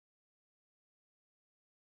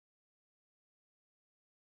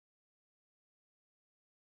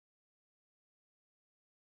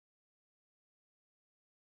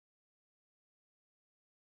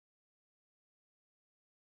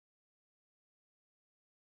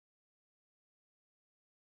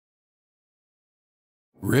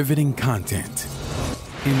Riveting content,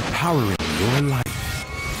 empowering your life.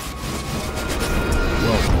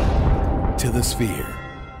 Welcome to the Sphere.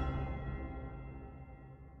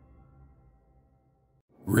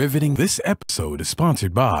 Riveting. This episode is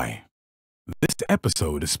sponsored by. Dr.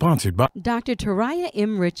 Taraya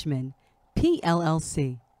M. Richmond,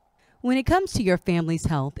 PLLC. When it comes to your family's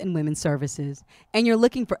health and women's services, and you're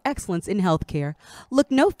looking for excellence in healthcare,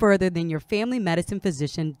 look no further than your family medicine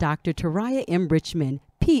physician, Dr. Taraya M. Richmond,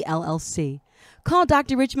 PLLC. Call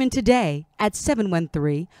Dr. Richmond today at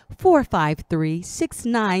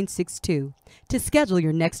 713-453-6962 to schedule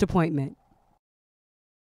your next appointment.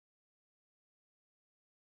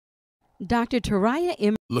 Dr. Taraya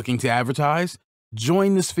M. Looking to advertise?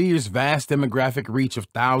 Join the Sphere's vast demographic reach of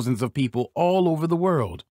thousands of people all over the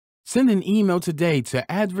world. Send an email today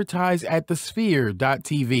to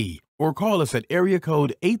advertise@thesphere.tv or call us at area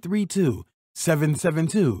code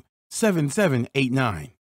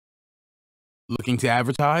 832-772-7789. Looking to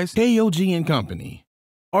advertise? KOG and Company.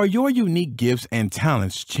 Are your unique gifts and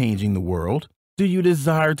talents changing the world? Do you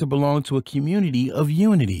desire to belong to a community of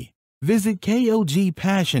unity? Visit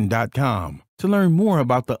KOGpassion.com to learn more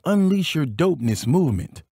about the Unleash Your Dopeness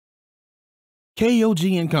movement.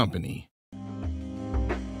 KOG and Company.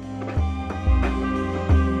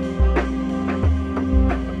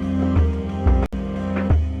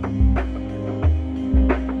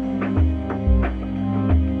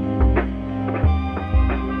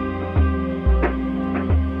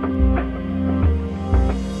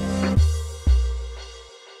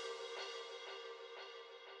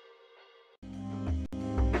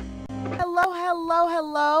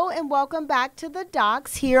 Hello, and welcome back to the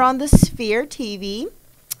Docs here on the Sphere TV.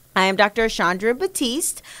 I am Dr. Chandra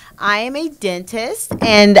Batiste. I am a dentist,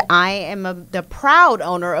 and I am the proud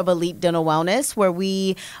owner of Elite Dental Wellness, where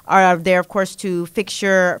we are there, of course, to fix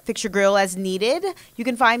your grill as needed. You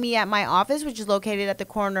can find me at my office, which is located at the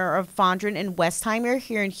corner of Fondren and Westheimer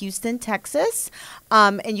here in Houston, Texas.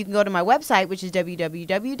 And you can go to my website, which is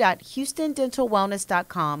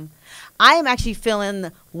www.houstondentalwellness.com. I am actually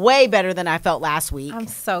feeling way better than I felt last week. I'm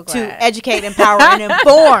so glad. To educate, empower, and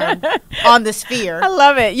inform on the Sphere. I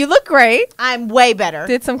love it. You look great. I'm way better.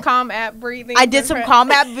 Did some calm app breathing. I did some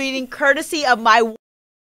calm app breathing courtesy of my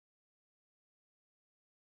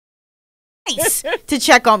to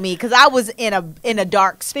check on me because I was in a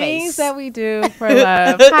dark space. Things that we do for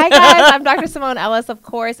love. Hi guys, I'm Dr. Simone Ellis, of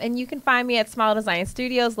course, and you can find me at Smile Design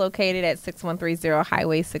Studios, located at 6130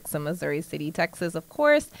 Highway 6 in Missouri City, Texas, of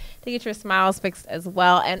course, to get your smiles fixed as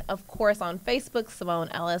well. And of course on Facebook, Simone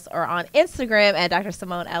Ellis, or on Instagram at Dr.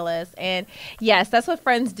 Simone Ellis. And yes, that's what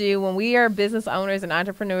friends do when we are business owners and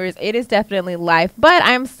entrepreneurs. It is definitely life. But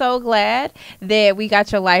I'm so glad that we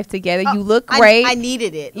got your life together. You look great. I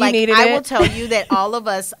needed it. You needed it. I will tell you that all of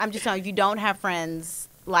us, I'm just telling you, if you don't have friends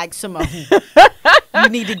like Simone, you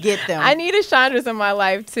need to get them. I need a Chandra's in my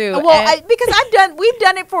life too. Well, because we've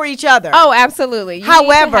done it for each other. Oh, absolutely. You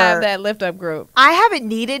However, need to have that lift up group. I haven't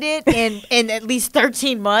needed it in at least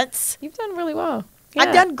 13 months. You've done really well. Yeah.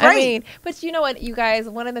 I've done great. I mean, but you know what, you guys,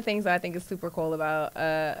 one of the things that I think is super cool about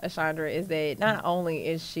Chandra is that not only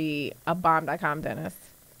is she a bomb.com dentist.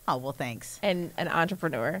 Oh, well, thanks. And an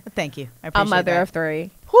entrepreneur. Thank you. I appreciate a mother that. of three.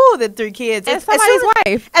 Whew, the 3 kids. And somebody's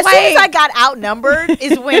wife. As soon as I got outnumbered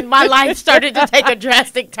is when my life started to take a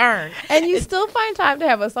drastic turn. And you still find time to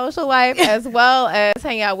have a social life as well as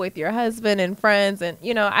hang out with your husband and friends. And,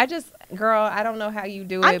 you know, girl, I don't know how you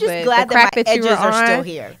do it. I'm just but glad the crack that my you edges were are on, still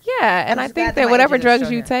here. Yeah, and I think that whatever drugs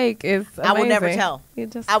you take is amazing. I will never tell.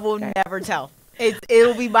 I will never tell.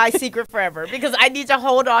 It'll be my secret forever because I need to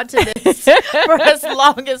hold on to this for as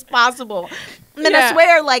long as possible. And then I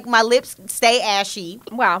swear, like, my lips stay ashy.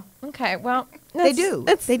 Wow. Okay. Well, they do.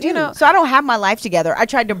 They do. You know, so I don't have my life together. I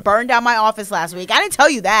tried to burn down my office last week. I didn't tell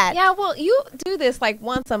you that. Yeah. Well, you do this like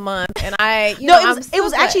once a month, and it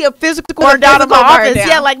was actually a physical burn down of my office.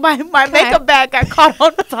 Yeah, like my makeup bag got caught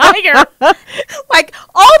on fire, like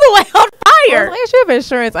all the way on fire. Well, as you have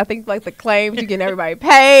insurance, I think like the claims you getting everybody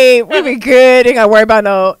paid. We be good. Ain't gotta worry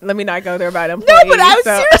about let me not go there about employees. No, but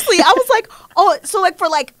seriously, I was like, so like for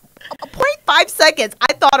like 0.5 seconds,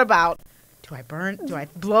 I thought about, do I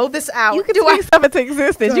blow this out? You can speak something to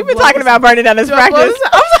existence. You've been talking about burning down this practice.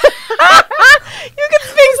 You can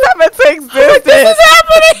speak something to existence. Like, this is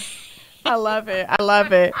happening. I love it. I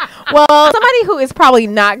love it. Well, somebody who is probably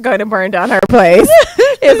not going to burn down her place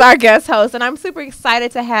is our guest host, and I'm super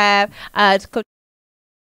excited to have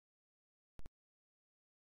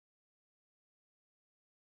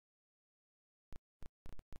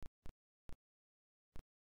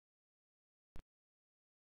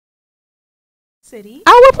City.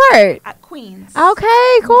 Oh, what part? At Queens.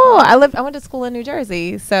 Okay, cool. I went to school in New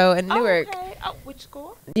Jersey, so in Newark. Okay. Oh, which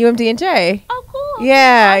school? UMD&J. Oh, cool.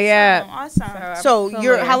 Yeah, Awesome. yeah. Awesome.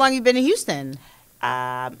 So how long you been in Houston?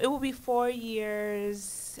 It will be 4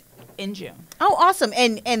 years in June. Oh, awesome.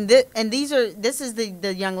 This is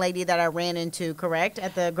the young lady that I ran into, correct,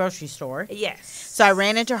 at the grocery store. Yes. So I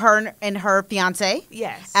ran into her and her fiance.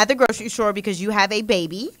 Yes. At the grocery store because you have a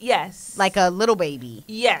baby. Yes. Like a little baby.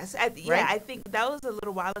 Yes. Right? Yeah, I think that was a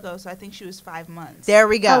little while ago, so I think she was 5 months. There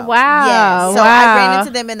we go. Oh, wow. Yes. So Wow. I ran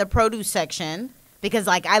into them in the produce section. Because,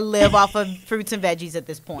 like, I live off of fruits and veggies at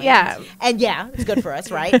this point. Yeah. And, yeah, it's good for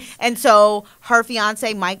us, right? And so her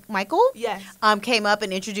fiance, Michael, Yes. came up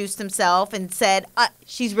and introduced himself and said,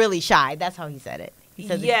 she's really shy. That's how he said it. He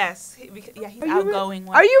said Yes. He's outgoing.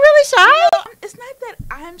 Are you really shy? It's not that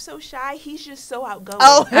I'm so shy. He's just so outgoing.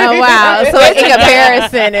 Oh. Oh, wow. So in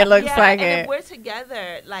comparison, it looks yeah, like and it. if we're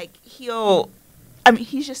together, like,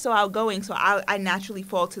 he's just so outgoing, so I naturally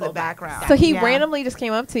fall to the background. So he Yeah. randomly just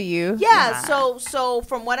came up to you. Yeah, so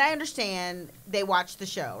from what I understand, they watched the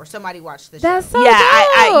show, or somebody watched the show. That's so Yeah,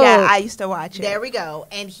 dope. I used to watch it. There we go.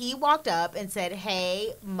 And he walked up and said,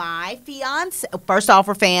 "Hey, my fiance." First off,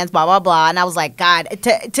 for fans, blah blah blah. And I was like, God,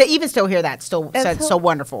 to even still hear that, That's so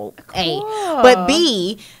wonderful. A, Cool. but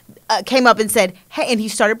B, came up and said, "Hey," and he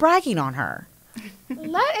started bragging on her.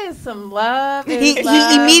 That is some love. He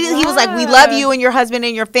immediately he was like, "We love you and your husband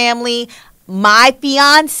and your family. My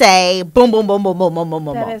fiance." Boom, boom, boom, boom, boom, boom, boom,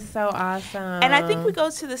 boom. That boom. is so awesome. And I think we go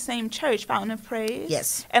to the same church, Fountain of Praise.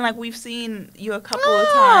 Yes. And like we've seen you a couple of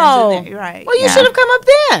times. In there, right. Well, you yeah. should have come up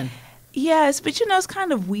then. Yes, but it's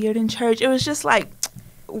kind of weird in church. It was just like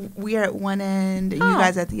we're at one end and you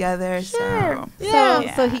guys at the other. Sure. So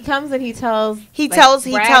So he comes and he tells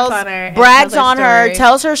brags on her,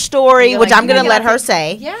 tells her And story, you're which like, I'm gonna you let gotta her take-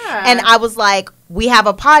 say. Yeah. And I was like, "We have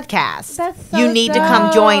a podcast. That's so You need to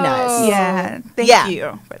come join dope. us." yeah, thank Yeah.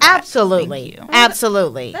 you. For that. Absolutely, Thank you.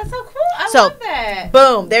 absolutely. That's so cool. I So, love that.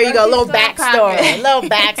 Boom! There you go. Grocery Little store backstory. pocket. Little In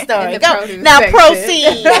backstory. the Go produce now. section.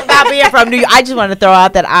 Proceed about being from New York. I just want to throw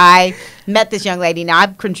out that I met this young lady. Now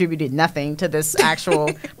I've contributed nothing to this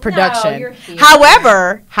actual production. you're here.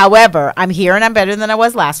 However, I'm here and I'm better than I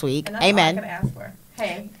was last week. And that's all I Amen. can ask for.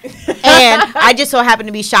 Hey. And I just so happened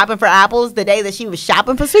to be shopping for apples the day that she was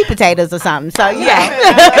shopping for sweet potatoes or something. So yeah.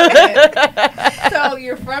 So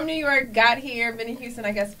you're from New York, got here, been in Houston,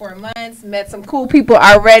 I guess 4 months, met some cool people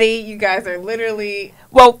already. You guys are literally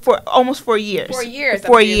Well, for almost 4 years. 4 years.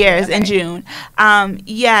 4 years Okay. in June.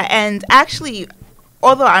 Yeah, and actually,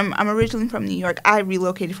 although I'm originally from New York, I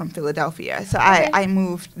relocated from Philadelphia. So I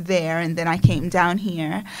moved there, and then I came down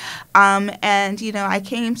here. And, I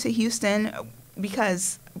came to Houston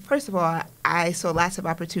because, first of all, I saw lots of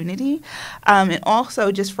opportunity. And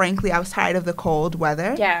also, just frankly, I was tired of the cold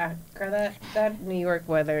weather. Yeah, girl, that New York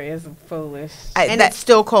weather is foolish. And it's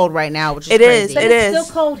still cold right now, which is It is, crazy. But it it's is.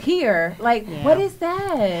 still cold here. Like, Yeah. what is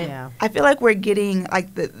that? Yeah. I feel like we're getting,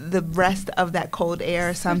 like, the rest of that cold air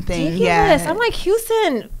or something. Ridiculous. Yeah. I'm like,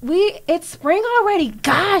 Houston, it's spring already.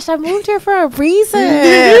 Gosh, I moved here for a reason.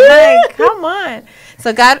 Like, come on.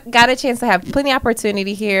 So got a chance to have plenty of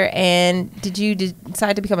opportunity here. And did you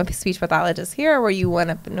decide to become a speech pathologist here, or were you one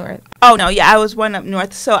up north? Oh, no, yeah, I was one up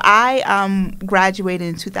north. So I graduated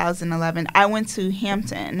in 2011. I went to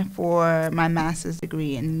Hampton for my master's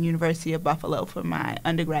degree and University of Buffalo for my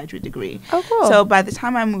undergraduate degree. Oh, cool. So by the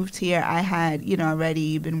time I moved here, I had,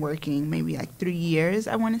 already been working maybe like 3 years,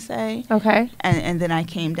 I want to say. Okay. And then I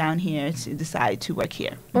came down here to decide to work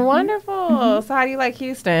here. Wonderful. So how do you like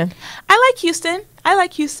Houston? I like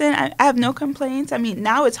Houston. I have no complaints. I mean,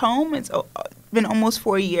 now it's home. It's been almost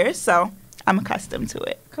 4 years, so I'm accustomed to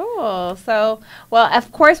it. Cool. So, well,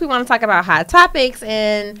 of course, we want to talk about hot topics.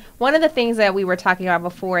 And one of the things that we were talking about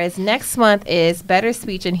before is next month is Better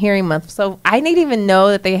Speech and Hearing Month. So I didn't even know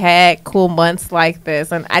that they had cool months like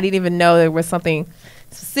this. And I didn't even know there was something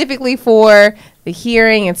specifically for the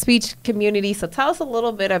hearing and speech community. So tell us a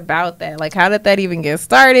little bit about that. Like, how did that even get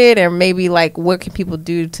started? And maybe, like, what can people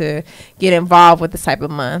do to get involved with this type of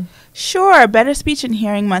month? Sure. Better Speech and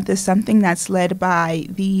Hearing Month is something that's led by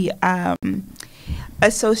the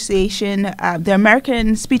association, the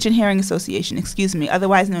American Speech and Hearing Association,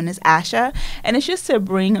 otherwise known as ASHA. And it's just to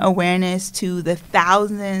bring awareness to the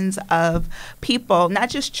thousands of people, not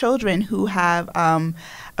just children, who have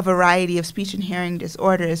a variety of speech and hearing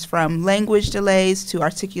disorders, from language delays to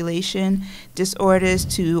articulation disorders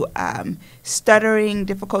to stuttering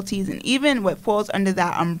difficulties. And even what falls under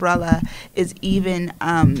that umbrella is even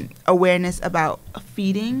awareness about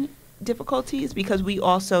feeding difficulties, because we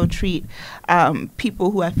also treat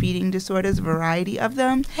people who have feeding disorders, a variety of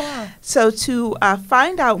them. Yeah. So to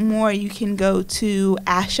find out more, you can go to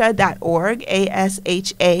asha.org,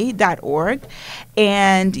 ASHA.org,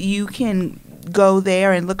 and you can go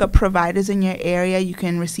there and look up providers in your area. You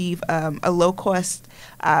can receive a low-cost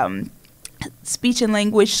speech and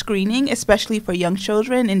language screening, especially for young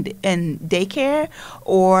children in daycare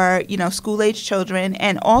or, school-age children.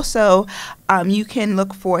 And also, you can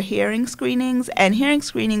look for hearing screenings. And hearing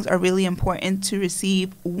screenings are really important to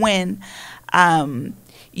receive when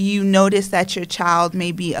you notice that your child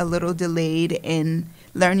may be a little delayed in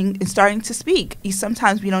learning and starting to speak.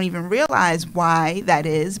 Sometimes we don't even realize why that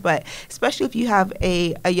is, but especially if you have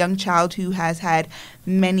a young child who has had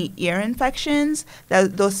many ear infections,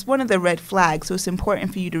 that's one of the red flags. So it's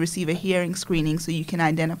important for you to receive a hearing screening so you can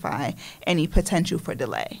identify any potential for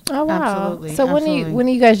delay. Oh, wow. Absolutely. So when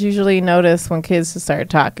do you guys usually notice when kids start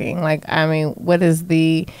talking? Like, I mean, what is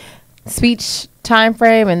the speech time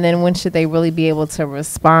frame, and then when should they really be able to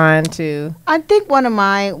respond to? I think one of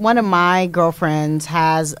my girlfriends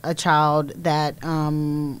has a child that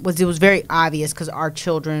it was very obvious because our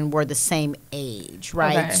children were the same age,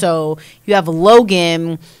 right? Okay. So you have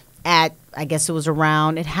Logan at, I guess it was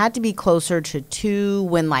around, it had to be closer to 2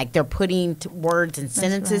 when like they're putting words and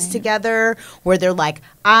sentences together where they're like,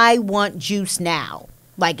 I want juice now.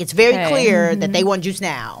 Like it's very clear that they want juice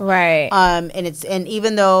now. Right. And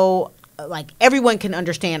even though like everyone can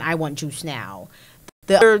understand I want juice now,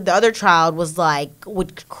 the other child was like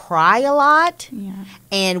would cry a lot,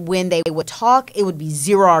 and when they would talk it would be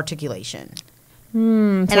zero articulation.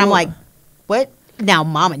 And I'm like, what? Now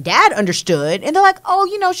mom and dad understood, and they're like,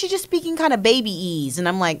 oh, she's just speaking kind of baby-ese. And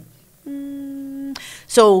I'm like,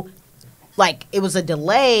 so like it was a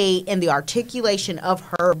delay in the articulation of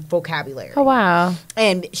her vocabulary. Oh, wow.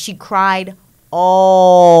 And she cried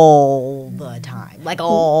all the time, like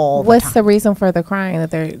all What's the the time. reason for the crying that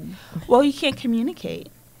they're? Well, you can't communicate.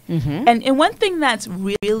 And one thing that's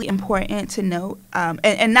really important to note,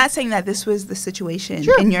 and not saying that this was the situation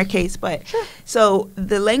in your case, but so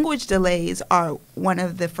the language delays are one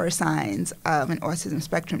of the first signs of an autism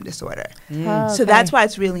spectrum disorder. So that's why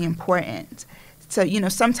it's really important. So,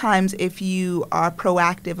 sometimes if you are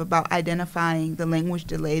proactive about identifying the language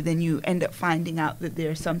delay, then you end up finding out that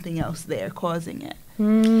there's something else there causing it.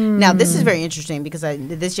 Now, this is very interesting because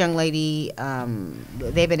this young lady,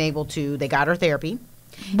 they got her therapy.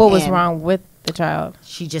 What was wrong with the child?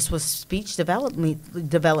 She just was speech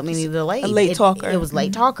developmentally delayed. A late talker. It was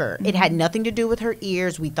late talker. It had nothing to do with her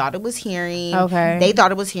ears. We thought it was hearing. Okay. They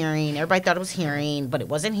thought it was hearing. Everybody thought it was hearing, but it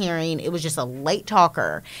wasn't hearing. It was just a late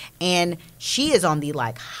talker. And she is on the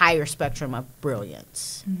like higher spectrum of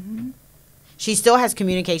brilliance. She still has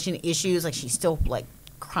communication issues. Like she still like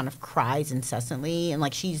kind of cries incessantly. And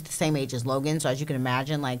like she's the same age as Logan. So as you can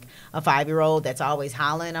imagine, like a 5-year-old that's always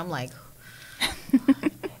hollering, I'm like,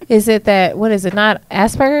 Is it that, what is it, not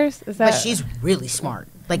Asperger's? Is that? but she's really smart.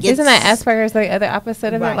 Like, isn't that Asperger's the other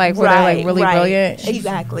opposite of it? Right. Like, where they're like really brilliant? She's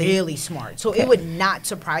Exactly. really smart. So it would not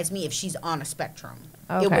surprise me if she's on a spectrum.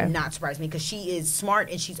 It Okay. would not surprise me because she is smart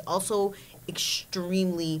and she's also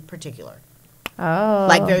extremely particular. Oh.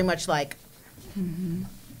 Like, very much like,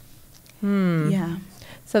 Yeah.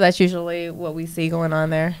 So that's usually what we see going on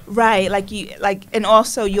there. Right, and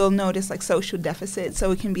also you'll notice like social deficit.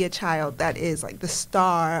 So it can be a child that is like the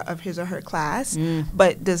star of his or her class,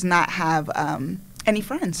 but does not have any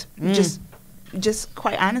friends. Just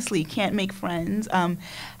quite honestly, can't make friends.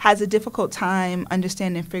 Has a difficult time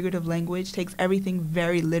understanding figurative language. Takes everything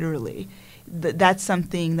very literally. That's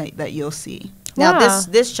something that you'll see. now Wow.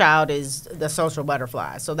 this child is the social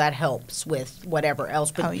butterfly, so that helps with whatever else.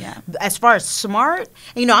 But Oh, yeah. as far as smart,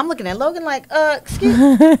 I'm looking at Logan like,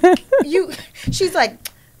 excuse you. She's like,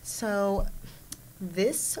 so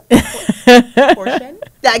this portion,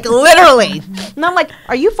 like literally, and I'm like,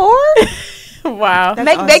 are you 4? Wow. That's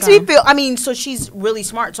Makes me awesome. feel. So she's really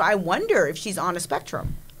smart. So I wonder if she's on a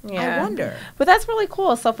spectrum. Yeah. I wonder. But that's really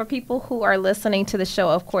cool. So for people who are listening to the show,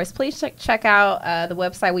 of course, please check out the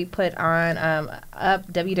website we put on up,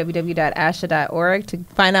 www.asha.org, to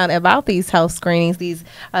find out about these health screenings, these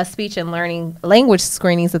speech and learning language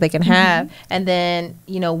screenings that they can have. And then,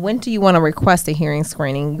 when do you want to request a hearing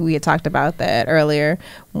screening? We had talked about that earlier.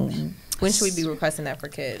 When should we be requesting that for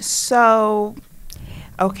kids? So,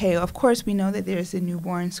 okay, of course we know that there's a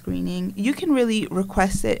newborn screening. You can really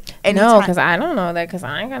request it anytime. No, because I don't know that, because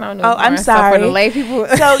I ain't got no newborn. Oh, I'm So sorry. for the lay people.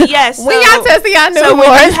 So yes, when y'all testing y'all So when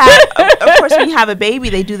newborns. you have, of course, when you have a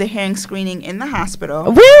baby, they do the hearing screening in the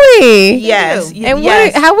hospital. Really? Yes, do. y- And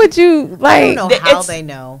yes. how would you I like? don't know th- how it's- they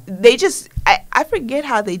know. They just, I I forget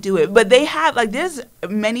how they do it, but they have like there's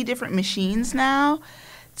many different machines now.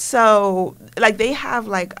 So like they have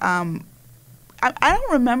like I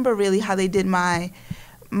don't remember really how they did my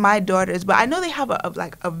daughters, but I know they have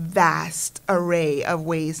a vast array of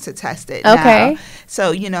ways to test it. Okay. Now.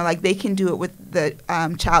 So, like they can do it with the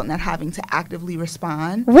child not having to actively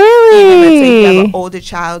respond. Really? Even, let's say you have an older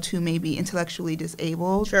child who may be intellectually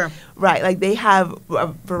disabled. Sure. Right. Like they have a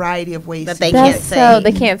variety of ways that to they do can't it. say. So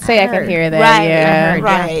they can't say I can hear that. Right. Yeah.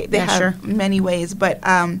 Right. They Yeah, have sure. many ways. But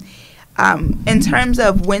in terms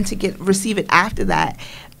of when to receive it after that,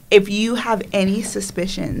 if you have any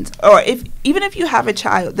suspicions, or even if you have a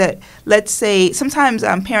child that, let's say, sometimes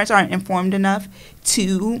parents aren't informed enough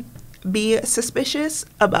to be suspicious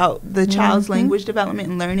about the child's language development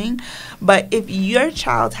and learning, but if your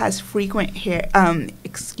child has frequent ear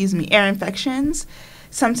infections,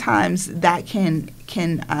 sometimes that can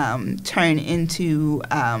turn into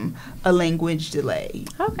a language delay.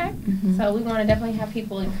 Okay. So we want to definitely have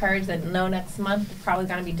people encouraged that know next month we're probably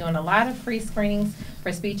going to be doing a lot of free screenings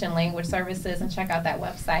for speech and language services, and check out that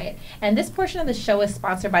website. And this portion of the show is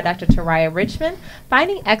sponsored by Dr. Taraya Richmond.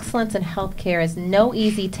 Finding excellence in healthcare is no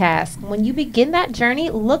easy task. When you begin that journey,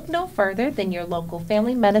 look no further than your local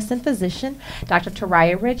family medicine physician, Dr.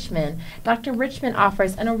 Taraya Richmond. Dr. Richmond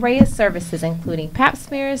offers an array of services including pap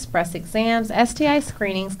smears, breast exams, STI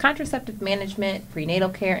screenings, contraceptive management, prenatal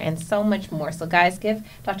care, and so much more. So guys, give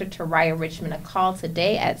Dr. Taraya Richmond a call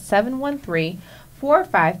today at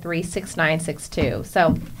 713-453-6962.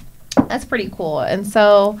 So that's pretty cool. And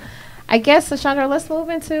so I guess, Chandra, let's move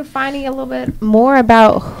into finding a little bit more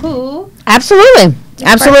about who. Absolutely.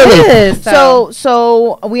 is.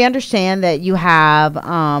 So we understand that you have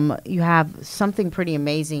something pretty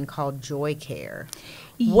amazing called Joy Care.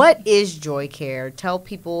 What is Joy Care? Tell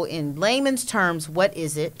people in layman's terms, what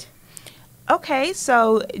is it? Okay,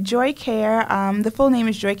 so Joy Care, the full name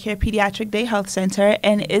is Joy Care Pediatric Day Health Center,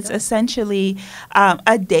 and it's essentially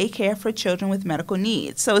a daycare for children with medical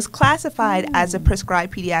needs. So it's classified as a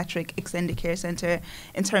prescribed pediatric extended care center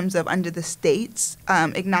in terms of under the state's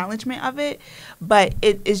acknowledgement of it, but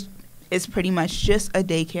it's pretty much just a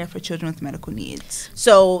daycare for children with medical needs.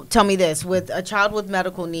 So tell me this, with a child with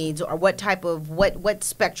medical needs, or what type of, what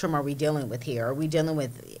spectrum are we dealing with here? Are we dealing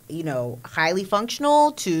with, highly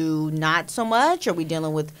functional to not so much? Are we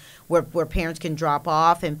dealing with where parents can drop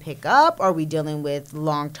off and pick up? Are we dealing with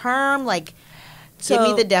long term? Give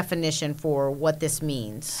me the definition for what this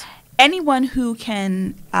means. Anyone who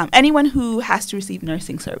has to receive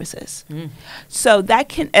nursing services. So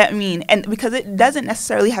that and because it doesn't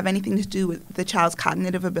necessarily have anything to do with the child's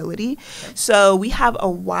cognitive ability. So we have a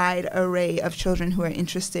wide array of children who are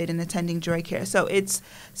interested in attending Joy Care. So it's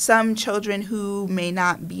some children who may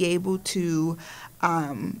not be able to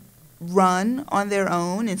run on their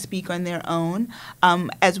own and speak on their own,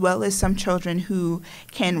 as well as some children who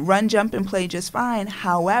can run, jump, and play just fine.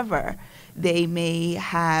 However, they may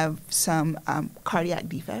have some cardiac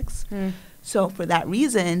defects. So for that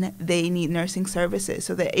reason, they need nursing services.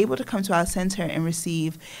 So they're able to come to our center and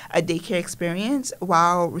receive a daycare experience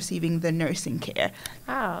while receiving the nursing care.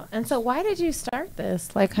 Wow. And so why did you start this?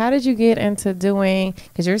 How did you get into doing,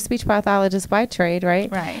 because you're a speech pathologist by trade, right?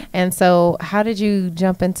 Right. And so how did you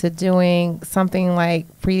jump into doing something like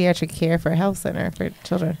pediatric care for a health center for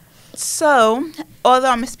children? So, although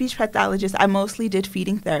I'm a speech pathologist, I mostly did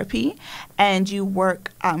feeding therapy, and you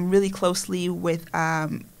work really closely with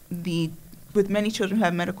many children who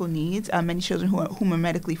have medical needs, many children whom are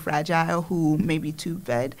medically fragile, who may be tube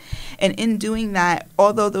fed, and in doing that,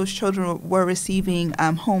 although those children were receiving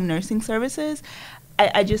home nursing services,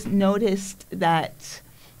 I just noticed that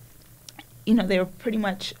they were pretty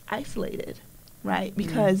much isolated. Right,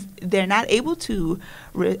 because they're not able to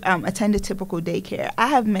attend a typical daycare. I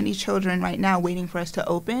have many children right now waiting for us to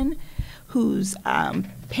open whose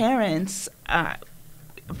parents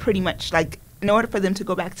pretty much in order for them to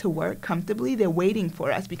go back to work comfortably, they're waiting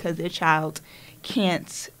for us because their child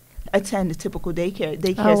can't attend a typical daycare.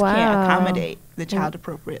 Daycares can't accommodate the child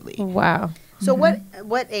appropriately. Wow. So what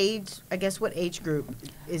age group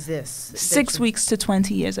is this? 6 weeks to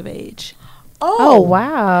 20 years of age. Oh,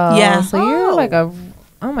 wow. Yeah. So you're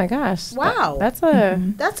oh my gosh. Wow. That's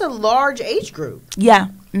a large age group. Yeah.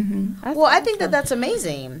 Well, I think that's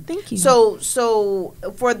amazing. Thank you. So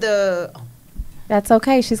for the... That's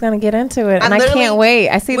okay. She's going to get into it. And I literally can't wait.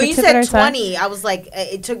 I see the tip of her When you tongue. said 20, I was like,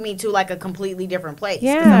 it took me to a completely different place. 'Cause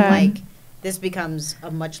Yeah. I'm like, this becomes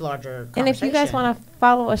a much larger conversation. And if you guys want to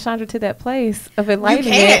follow Ashandra to that place of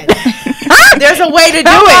enlightenment. You can. There's a way to do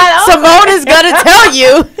it. Simone is going to tell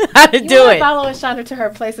you how to do it. Follow Chandra to her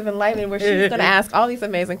place of enlightenment where she's going to ask all these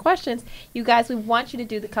amazing questions. You guys, we want you to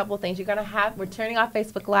do the couple things. We're turning off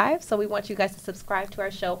Facebook Live, so we want you guys to subscribe to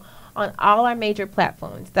our show on all our major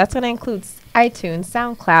platforms. That's going to include iTunes,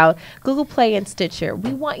 SoundCloud, Google Play, and Stitcher.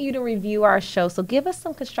 We want you to review our show, so give us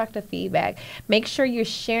some constructive feedback. Make sure you're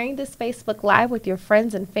sharing this Facebook Live with your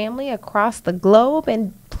friends and family across the globe.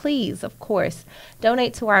 And please, of course,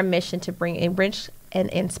 donate to our mission to bring enriched and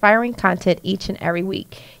inspiring content each and every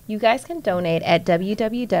week. You guys can donate at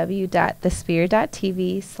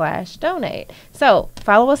www.thesphere.tv/donate. So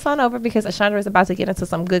follow us on over because Chandra is about to get into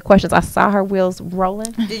some good questions. I saw her wheels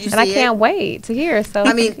rolling. Did you see and I can't wait to hear. So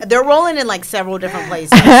I mean, they're rolling in like several different places.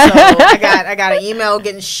 So I got an email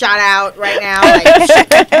getting shot out right now. Like,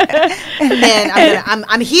 and then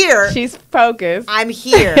I'm here. She's focused. I'm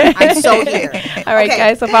here. I'm so here. All right,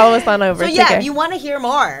 guys. So follow us on over. So yeah, if you want to hear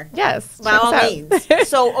more, yes, by all means.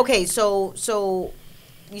 So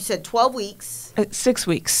you said 12 weeks. 6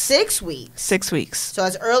 weeks. 6 weeks. 6 weeks. So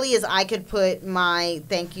as early as I could put my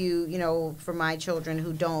thank you, for my children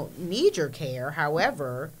who don't need your care.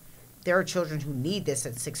 However, there are children who need this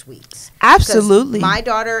at 6 weeks. Absolutely. My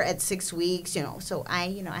daughter at 6 weeks, so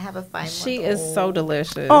I have a 5-month-old. She is so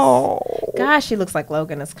delicious. Oh. Gosh, she looks like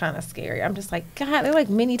Logan. It's kind of scary. I'm just like, God, they're like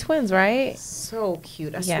mini twins, right? So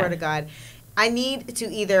cute. I swear to God. I need to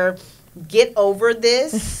either get over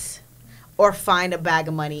this or find a bag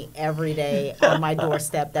of money every day on my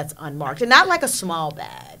doorstep that's unmarked. And not like a small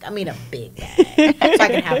bag. I mean a big bag. So I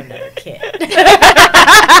can have another kid.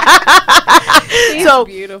 She's so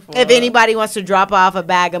beautiful. If anybody wants to drop off a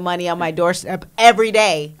bag of money on my doorstep every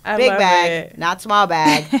day, big bag, not small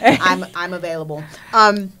bag, I'm available.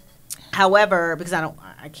 However, because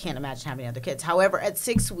I can't imagine having other kids. However, at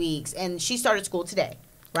 6 weeks, and she started school today,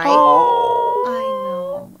 right? Oh. I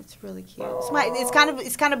know, it's really cute.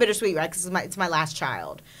 It's kind of bittersweet, right? Because it's my last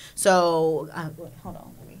child. So wait, hold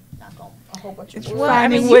on, let me knock on a whole bunch of wood. Well, I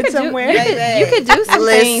mean, wood somewhere. You could do some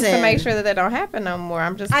things to Listen. make sure that don't happen no more.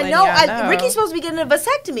 I'm just I letting know. y'all know. Ricky's supposed to be getting a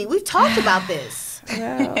vasectomy. We've talked about this.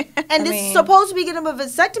 Well, And this is supposed to be getting a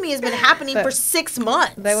vasectomy has been happening for 6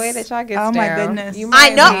 months. the way that y'all get Oh, my down, goodness. you I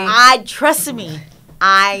might know. need- Trust me.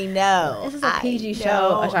 I know. This is a PG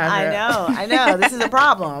show, know, Chandra. I know. This is a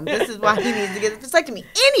problem. This is why he needs to get a vasectomy.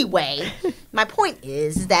 Anyway, my point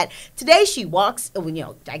is that today she walks,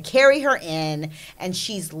 I carry her in, and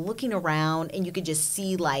she's looking around, and you could just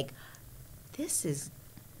see, like, this is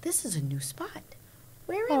a new spot.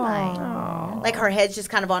 Where am I? Like, her head's just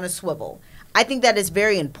kind of on a swivel. I think that is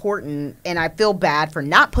very important, and I feel bad for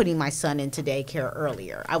not putting my son into daycare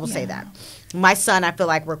earlier. I will say that. My son, I feel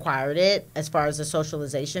like, required it as far as the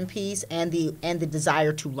socialization piece and the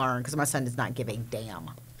desire to learn, because my son does not give a damn.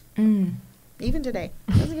 Even today.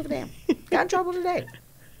 Doesn't give a damn. Got in trouble today.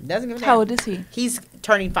 Doesn't give a damn. How old is he? He's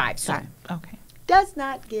turning 5 soon. Okay. Does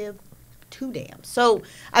not give 2 damn. So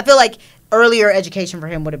I feel like earlier education for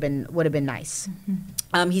him would have been nice.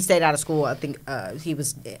 He stayed out of school. I think he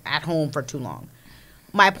was at home for too long.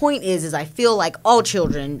 My point is I feel like all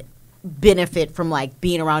children benefit from like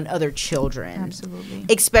being around other children. Absolutely.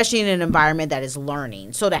 Especially in an environment that is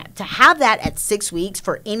learning. So that to have that at 6 weeks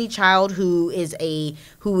for any child who is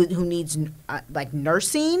who needs like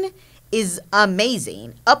nursing is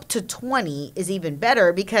amazing. Up to 20 is even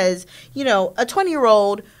better because, a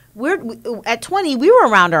 20-year-old, at 20 we were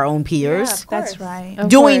around our own peers. That's right.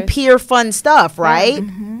 Doing peer fun stuff, right?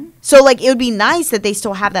 So like it would be nice that they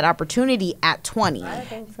still have that opportunity at 20. I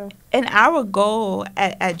think so. And our goal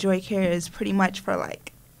at Joy Care is pretty much for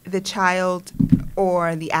like the child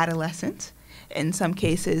or the adolescent in some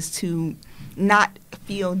cases to not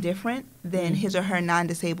feel different than his or her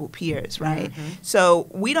non-disabled peers, right? So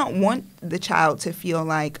we don't want the child to feel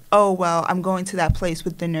like, oh, well, I'm going to that place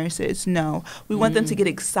with the nurses. No, we want them to get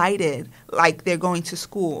excited like they're going to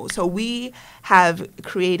school. So we have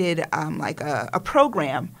created like a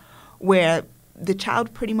program where the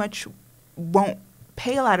child pretty much won't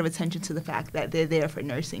pay a lot of attention to the fact that they're there for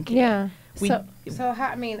nursing care. Yeah. We- So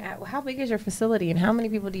how big is your facility and how many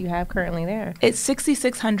people do you have currently there? It's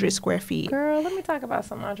 6,600 square feet. Girl, let me talk about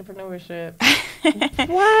some entrepreneurship. Where'd you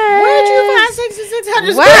find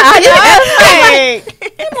 6,600 Wow, square feet?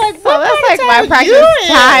 I know, so that's like my practice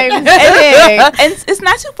time. And it's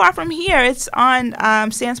not too far from here. It's on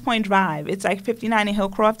Sands Point Drive. It's like 59 in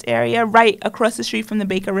Hillcroft area, right across the street from the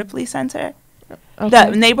Baker Ripley Center.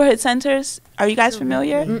 The neighborhood centers. Are you guys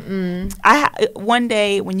familiar? One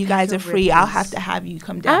day when you guys are free, I'll have to have you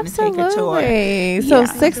come down and take a tour. Absolutely. So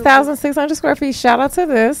 6,600 square feet. Shout out to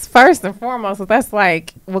this first and foremost. So that's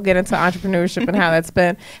like we'll get into entrepreneurship and how that's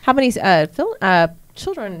been. How many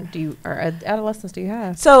children do you or adolescents do you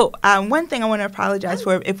have? So one thing I want to apologize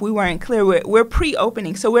for if we weren't clear. We're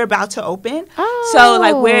pre-opening, so we're about to open.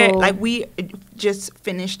 So we just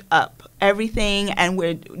finished up everything, and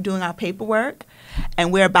we're doing our paperwork,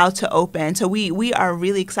 and we're about to open. So we are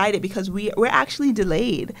really excited because we're actually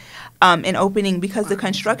delayed in opening because the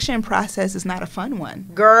construction process is not a fun one.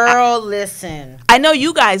 Girl, listen. I know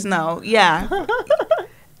you guys know. Yeah.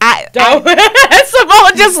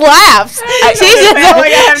 Simone just laughs.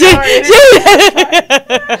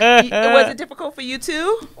 Was it difficult for you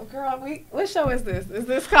too? Girl, what show is this? Is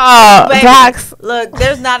this called Docs? Look,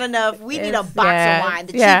 there's not enough. We need a box of wine,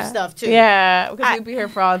 the cheap stuff too. Yeah, because we'd be here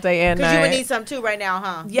for all day and night. Because you would need some too right now,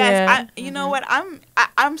 huh? Yes. You know what?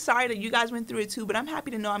 I'm sorry that you guys went through it too, but I'm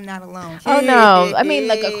happy to know I'm not alone. Oh no! I mean,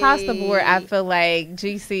 like across the board, I feel like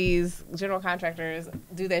GCs, general contractors,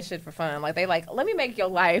 do that shit for fun. Like they let me make your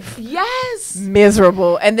life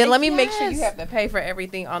miserable, and then let me make sure you have to pay for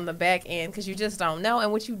everything on the back end because you just don't know,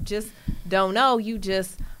 and what you just don't know, you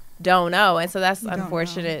just don't know, and so that's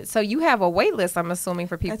unfortunate. So you have a wait list, I'm assuming,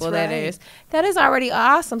 for people that is already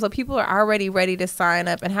awesome. So people are already ready to sign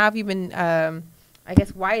up. And how have you been? I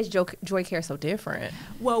guess why is Joy Care so different?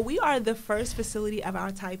 Well, we are the first facility of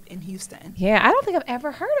our type in Houston. Yeah, I don't think I've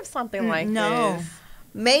ever heard of something like this.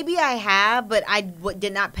 Maybe I have, but I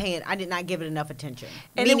did not pay it. I did not give it enough attention.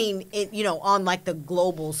 And meaning, on like the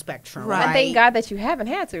global spectrum, right? And thank God that you haven't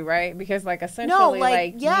had to, right? Because essentially,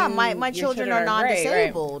 my children are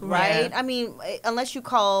non-disabled, right? Yeah. I mean, unless you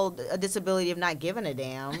call a disability of not giving a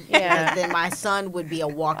damn, then my son would be a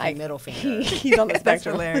walking middle finger. He's on the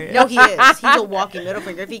spectrum. No, he is. He's a walking middle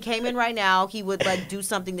finger. If he came in right now, he would do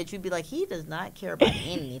something that you'd be like, he does not care about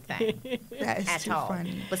anything. That is at too all.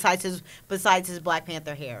 funny. Besides his Black Panther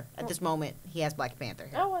hair. At this moment, he has Black Panther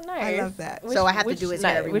hair. Oh, well, nice. I love that. So I have to do his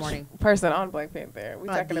hair every morning. Person on Black Panther? We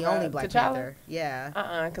talking the about only Black T'Challa? Panther.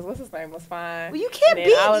 Yeah. Because what's his name was fine. Well, you can't be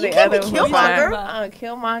Killmonger.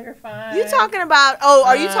 Killmonger fine. You talking about?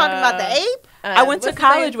 Are you talking about the ape? I went to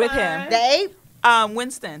college with him. The ape.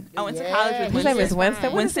 Winston. I went to college with his Winston. name is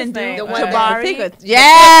Winston. Winston Duke. Jabari.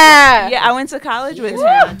 Yeah. Yeah, I went to college with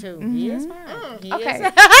him. Too. He is fine. Okay.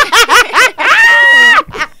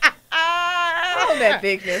 That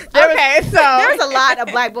bigness. Okay, so there's a lot of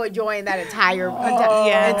Black Boy Joy in that entire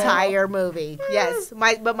movie. Yes,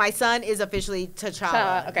 my son is officially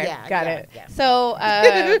T'Challa. Okay, got it. Yeah. So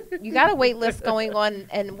you got a wait list going on,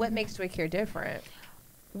 and what makes Joy Care different?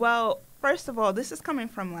 Well, first of all, this is coming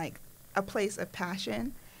from a place of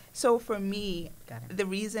passion. So for me, the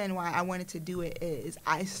reason why I wanted to do it is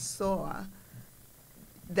I saw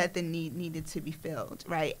that the need needed to be filled,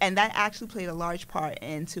 right? And that actually played a large part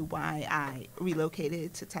into why I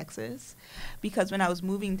relocated to Texas, because when I was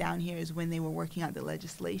moving down here is when they were working out the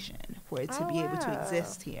legislation for it to be able to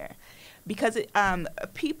exist here. Because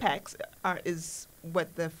PPECs is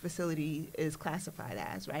what the facility is classified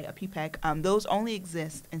as, right? A PPEC, those only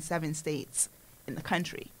exist in 7 states in the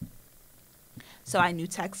country. So I knew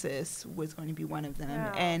Texas was going to be one of them.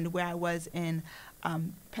 Yeah. And where I was in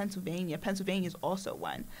Pennsylvania is also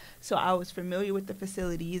one. So I was familiar with the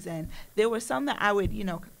facilities, and there were some that I would,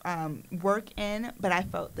 work in, but I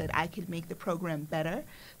felt that I could make the program better.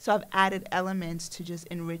 So I've added elements to just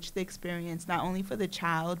enrich the experience, not only for the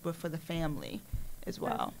child, but for the family as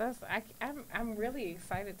well. I'm really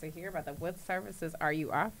excited to hear about that. What services are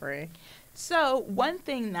you offering? So one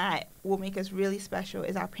thing that will make us really special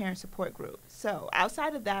is our parent support group. So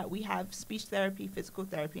outside of that, we have speech therapy, physical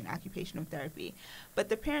therapy, and occupational therapy. But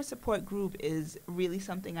the parent support group is really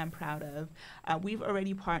something I'm proud of. We've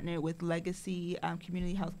already partnered with Legacy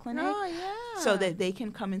Community Health Clinic so that they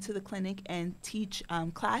can come into the clinic and teach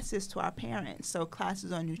classes to our parents. So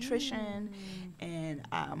classes on nutrition and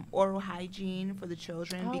oral hygiene for the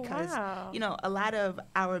children, because a lot of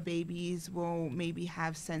our babies will maybe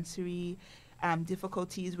have sensory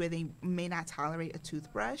difficulties where they may not tolerate a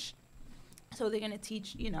toothbrush. So they're going to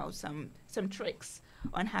teach, some tricks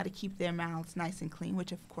on how to keep their mouths nice and clean,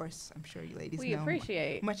 which of course I'm sure you ladies we know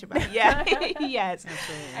appreciate much about. Yeah, yes,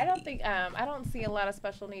 absolutely. I don't think I don't see a lot of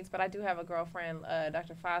special needs, but I do have a girlfriend,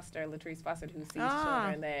 Dr. Foster, Latrice Foster, who sees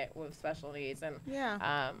children with special needs, and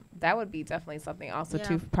that would be definitely something also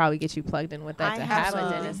to probably get you plugged in with that, to have a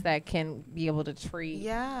dentist that can be able to treat.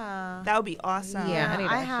 Yeah, that would be awesome. Yeah,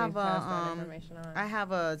 I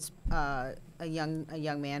have a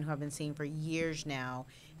young man who I've been seeing for years now,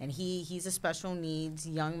 and he's a special needs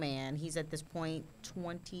young man. He's at this point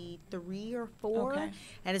 23 or 4,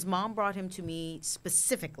 and his mom brought him to me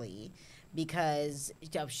specifically because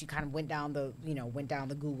she kind of went down the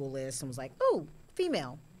Google list and was like, "Oh,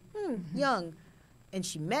 female, young, and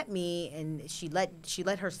she met me, and she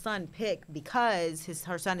let her son pick because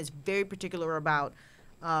her son is very particular about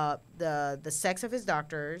the sex of his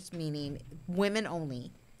doctors, meaning women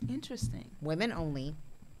only. Interesting. Women only,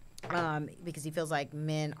 because he feels like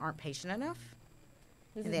men aren't patient enough.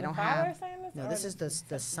 This And is they the don't father have. saying this, No, or this is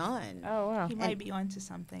the son. Oh wow. He might be onto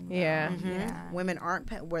something. Though. Yeah. Mhm. Yeah. Women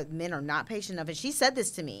aren't where men are not patient enough, and she said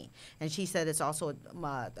this to me, and she said it's also a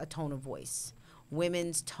tone of voice.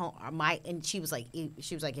 Women's tone and she was like,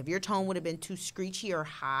 if your tone would have been too screechy or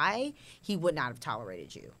high, he would not have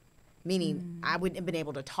tolerated you. Meaning, I wouldn't have been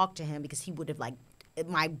able to talk to him because he would have like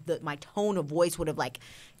my tone of voice would have like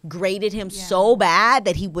grated him so bad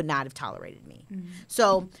that he would not have tolerated me.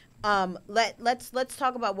 So. Let's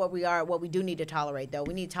talk about what we do need to tolerate though.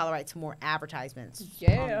 We need to tolerate some more advertisements on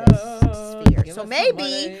this sphere. So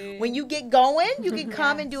maybe when you get going, you can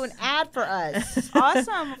come and do an ad for us.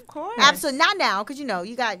 Awesome, of course. Absolutely, not now because you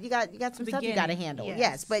got some stuff you got to Beginning, handle. yes.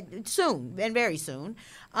 Yes, but soon and very soon.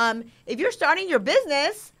 If you're starting your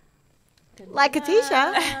business, like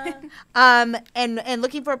Cottichia, and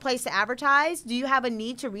looking for a place to advertise, do you have a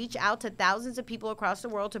need to reach out to thousands of people across the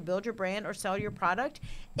world to build your brand or sell your product?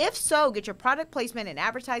 If so, get your product placement and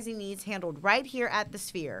advertising needs handled right here at The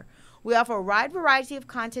Sphere. We offer a wide variety of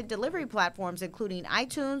content delivery platforms, including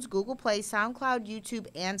iTunes, Google Play, SoundCloud, YouTube,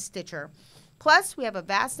 and Stitcher. Plus, we have a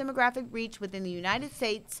vast demographic reach within the United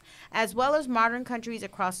States, as well as modern countries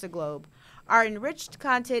across the globe. Our enriched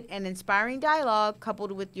content and inspiring dialogue,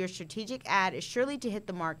 coupled with your strategic ad, is surely to hit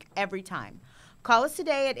the mark every time. Call us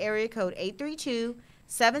today at area code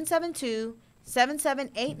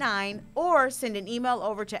 832-772-7789 or send an email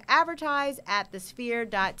over to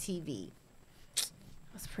advertise@thesphere.tv.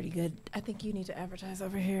 That's pretty good. I think you need to advertise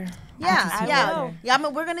over here. Yeah. I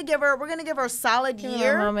mean, we're gonna give her a solid Give her a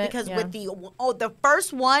year moment, because yeah. with the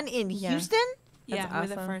first one in Houston, Yeah, That's we're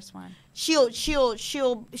the awesome. first one.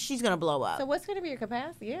 she's gonna blow up. So what's going to be your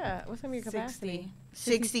capacity? Yeah, what's going to be your capacity?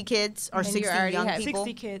 60 kids or And you 60 already young had people.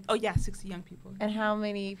 60 kids. Oh, yeah, 60 young people. And how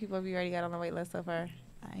many people have you already got on the wait list so far?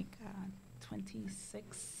 Like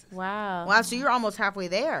 26. Wow. Wow, so you're almost halfway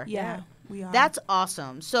there. Yeah, we are. That's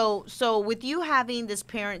awesome. So with you having this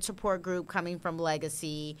parent support group coming from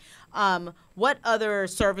Legacy, what other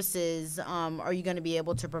services are you going to be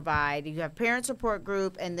able to provide? You have parent support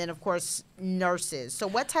group and then, of course, nurses. So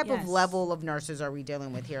what type of Yes. level of nurses are we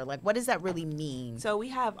dealing with here? Like, what does that really mean? So we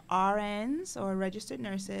have RNs or registered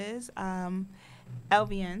nurses,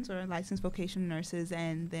 LVNs or licensed vocational nurses,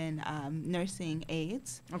 and then nursing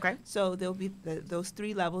aides. Okay. So there'll be those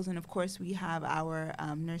three levels, and of course we have our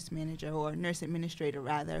nurse manager or nurse administrator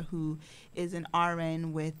rather, who is an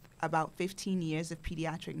RN with about 15 years of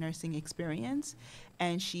pediatric nursing experience,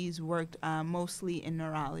 and she's worked mostly in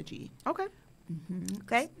neurology. Okay. Mm-hmm.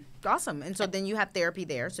 Okay. Awesome. And so then you have therapy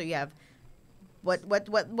there. So you have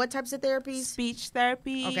what types of therapies? Speech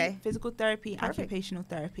therapy, Okay. physical therapy, Perfect. occupational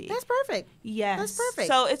therapy. That's perfect. Yes. That's perfect.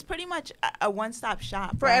 So it's pretty much a one-stop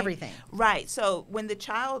shop. For right? everything. Right. So when the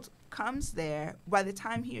child comes there, by the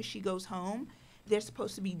time he or she goes home, they're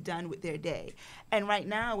supposed to be done with their day. And right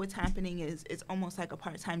now what's happening is it's almost like a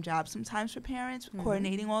part-time job sometimes for parents,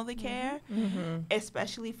 coordinating all the care,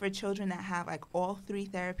 especially for children that have like all three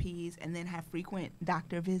therapies and then have frequent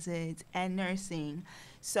doctor visits and nursing.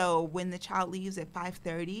 So when the child leaves at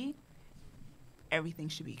 5:30, everything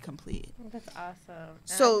should be complete. That's awesome.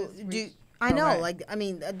 So And do just I know, Right. like, I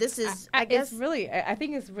mean, this is, I guess, it's really. I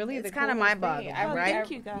think it's really it's the kinda coolest mind-boggling, thing. right? Thank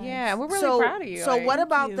you, guys. Yeah, we're really so, proud of you. So Like, what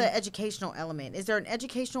about you. the educational element? Is there an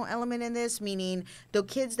educational element in this? Meaning the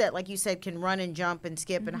kids that, like you said, can run and jump and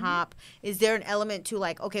skip and hop. Is there an element to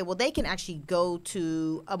like, okay, well, they can actually go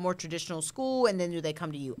to a more traditional school and then do they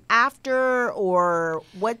come to you after? Or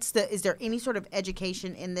is there any sort of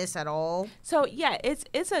education in this at all? So yeah,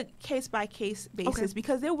 it's a case by case basis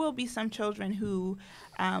because there will be some children who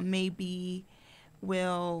maybe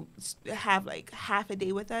will have like half a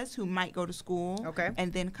day with us who might go to school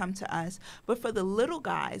and then come to us. But for the little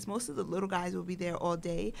guys, most of the little guys will be there all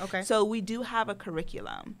day. Okay. So we do have a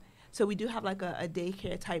curriculum. So we do have like a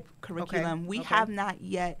daycare type curriculum. We have not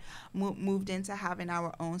yet moved into having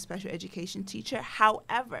our own special education teacher.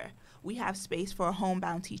 However, we have space for a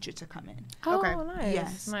homebound teacher to come in. Oh, Okay. nice.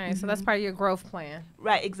 Yes. Nice. So that's part of your growth plan.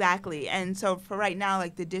 Right, exactly. And so for right now,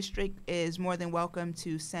 like the district is more than welcome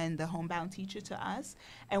to send the homebound teacher to us.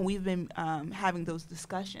 And we've been having those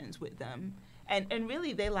discussions with them. And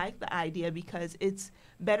really they like the idea because it's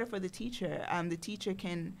better for the teacher. The teacher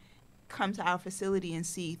can come to our facility and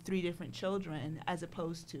see 3 different children as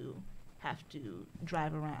opposed to have to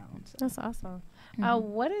drive around. So. That's awesome.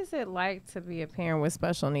 What is it like to be a parent with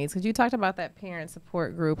special needs? Because you talked about that parent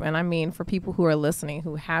support group, and I mean, for people who are listening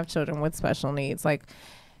who have children with special needs, like,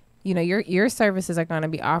 you know, your services are going to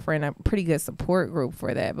be offering a pretty good support group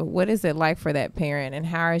for that. But what is it like for that parent, and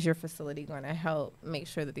how is your facility going to help make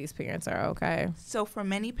sure that these parents are okay? So for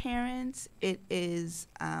many parents, it is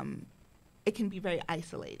it can be very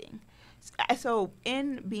isolating. So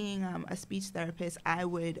in being a speech therapist, I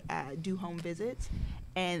would do home visits,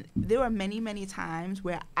 and there were many times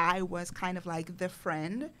where I was kind of like the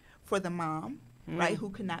friend for the mom, right,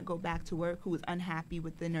 who could not go back to work, who was unhappy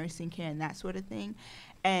with the nursing care and that sort of thing.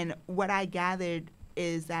 And what I gathered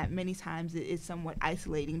is that many times it is somewhat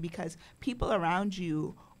isolating because people around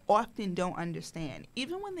you often don't understand,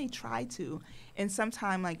 even when they try to. And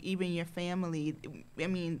sometimes, like, even your family, I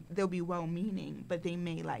mean, they'll be well-meaning, but they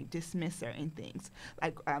may, like, dismiss certain things.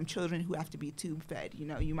 Like children who have to be tube-fed, you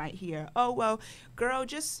know, you might hear, oh, well, girl,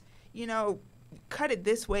 just, you know, cut it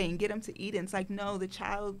this way and get them to eat it. And it's like, no,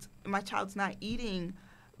 my child's not eating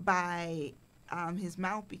by his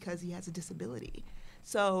mouth because he has a disability.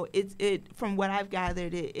 So from what I've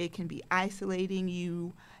gathered, it can be isolating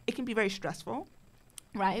you. It can be very stressful.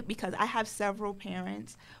 Right, because I have several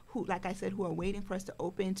parents who, like I said, who are waiting for us to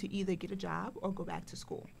open to either get a job or go back to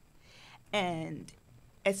school. And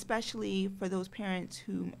especially for those parents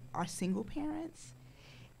who are single parents,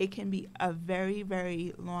 it can be a very,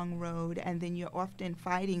 very long road, and then you're often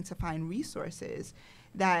fighting to find resources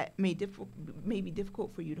that may be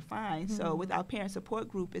difficult for you to find. Mm-hmm. So with our parent support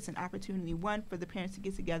group, it's an opportunity, one, for the parents to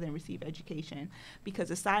get together and receive education,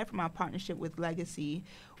 because aside from our partnership with Legacy,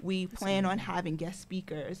 we plan on having guest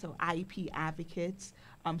speakers, so IEP advocates,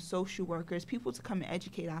 social workers, people to come and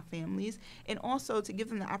educate our families, and also to give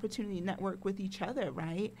them the opportunity to network with each other,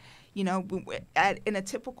 right? You know, in a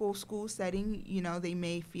typical school setting, you know, they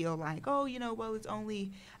may feel like, oh, you know, well, it's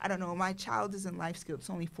only, I don't know, my child is in life skills, it's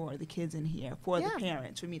only 4 of the kids in here, 4 of the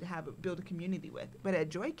parents for me to build a community with. But at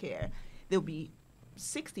Joy Care, there'll be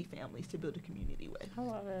 60 families to build a community with. I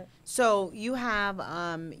love it. So you have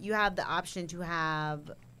the option to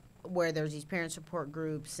have where there's these parent support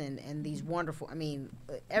groups and these wonderful, I mean,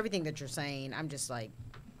 everything that you're saying, I'm just like,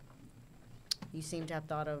 you seem to have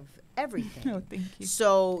thought of everything. Oh, thank you.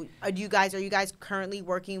 So are you guys currently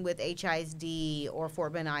working with HISD or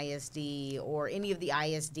Fort Bend ISD or any of the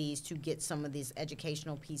ISDs to get some of these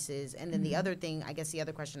educational pieces? And then the other thing, I guess the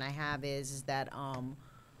other question I have is that, oh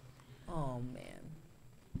man.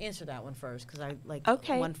 Answer that one first, because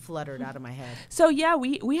one fluttered out of my head. So yeah,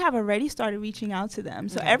 we have already started reaching out to them.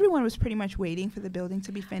 So everyone was pretty much waiting for the building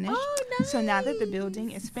to be finished. Oh, nice. So now that the building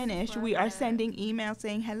is finished, we are sending emails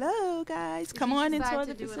saying, "Hello, guys, come on and tour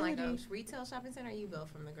the facility." Like a retail shopping center, or you built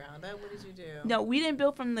from the ground up? What did you do? No, we didn't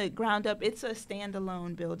build from the ground up. It's a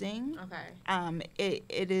standalone building. Okay.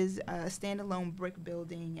 It is a standalone brick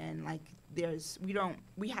building, and like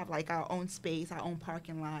we have like our own space, our own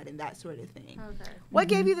parking lot, and that sort of thing. Okay. What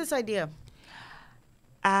gave you this idea?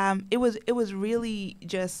 It was really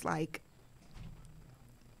just like,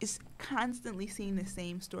 it's constantly seeing the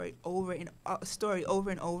same story over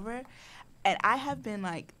and over. And I have been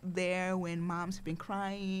like there when moms have been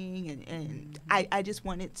crying, and I just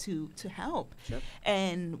wanted to help. Sure.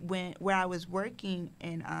 And where I was working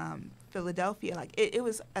in Philadelphia, like it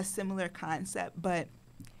was a similar concept, but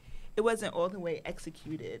it wasn't all the way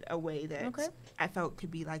executed a way that I felt could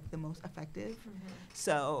be like the most effective. Mm-hmm.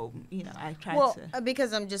 So, you know, I tried to.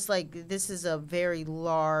 Because I'm just like, this is a very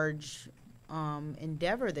large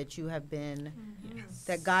endeavor that you have been,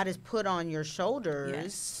 that God has put on your shoulders.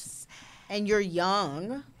 Yes. And you're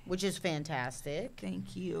young, which is fantastic.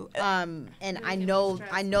 Thank you. And I know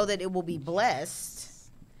that it will be blessed.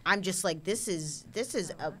 I'm just like, this is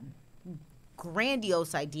a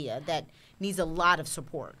grandiose idea that needs a lot of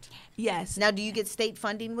support. Yes. Now, do you get state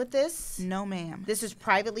funding with this? No, ma'am. This is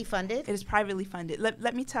privately funded? It is privately funded.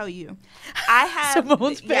 Let me tell you. I have...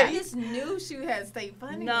 I just knew she had state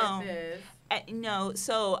funding with this. No.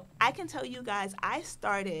 So I can tell you guys, I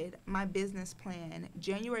started my business plan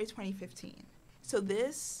January 2015. So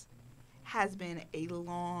this has been a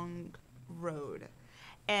long road.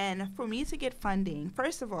 And for me to get funding,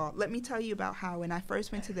 first of all, let me tell you about how when I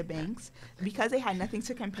first went to the banks, because they had nothing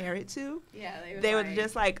to compare it to, they were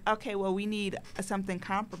just like, okay, well, we need something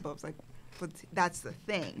comparable. It's like, that's the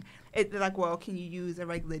thing. They're like, well, can you use a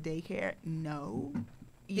regular daycare? No.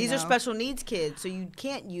 These are special needs kids, so you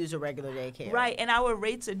can't use a regular daycare. Right, and our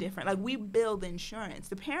rates are different. Like, we build insurance.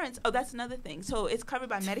 The parents, that's another thing. So it's covered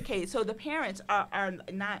by Medicaid. So the parents are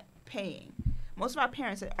not paying. most of our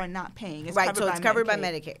parents are not paying. It's Right, so it's covered by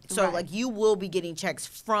Medicaid. Medicaid. So, Right. like, you will be getting checks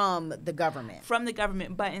from the government. From the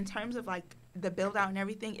government, but in terms of like the build out and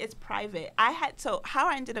everything, it's private. So how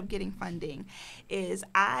I ended up getting funding is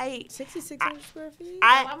 6,600 square feet?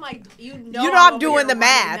 I'm like, You know I'm doing the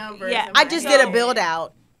math. Yeah, I just did a build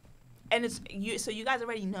out. and it's you. So you guys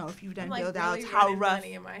already know if you've done like build outs really how running rough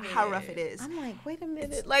money in my it is. I'm like, wait a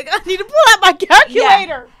minute. Like, I need to pull out my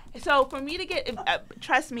calculator. So for me to get,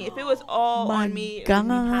 trust me, if it was all My on me, it would be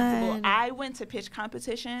possible. God. I went to pitch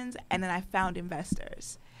competitions and then I found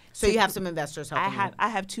investors. So you have some investors helping you. I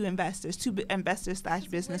have two investors /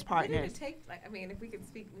 business partners. I mean, if we could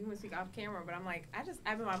speak, we would speak off camera, but I'm like,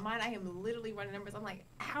 I'm in my mind, I am literally running numbers. I'm like,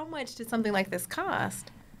 how much did something like this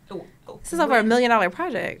cost? This is over $1 million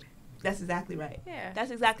project. That's exactly right. Yeah.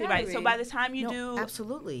 That's exactly right. So by the time you do,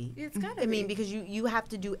 absolutely. It's gotta I mean, be. because you have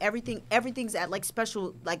to do everything. Everything's at like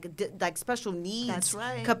special special needs That's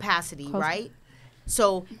right. capacity, right?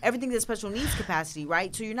 So everything's at special needs capacity,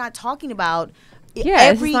 right? So you're not talking about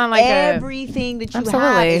it's not like everything that you have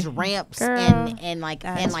Absolutely. is ramps Girl. and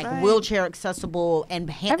That's right. wheelchair accessible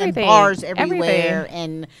and Everything. bars everywhere Everything.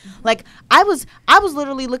 and like I was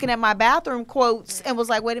literally looking at my bathroom quotes and was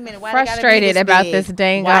like, wait a minute, why Frustrated they gotta be about this this big?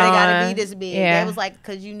 dang Why they gotta on. be this big? Yeah. They was like,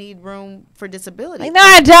 because you need room for disability. Like, no,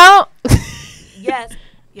 I don't. yes.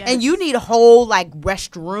 And you need whole like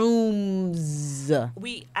restrooms.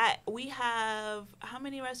 We have how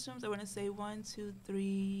many restrooms? I want to say 1, 2,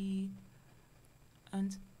 3,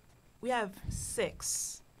 and we have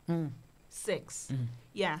 6. 6.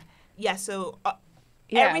 Yeah. So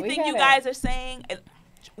everything you guys are saying,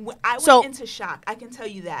 I went into shock. I can tell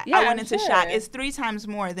you that. Yeah, I went I'm into sure. shock. It's 3 times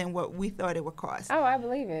more than what we thought it would cost. Oh, I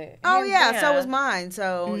believe it. Oh yeah, so was mine.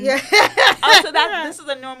 So yeah. So this is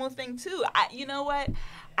a normal thing too. You know what?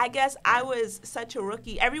 I guess I was such a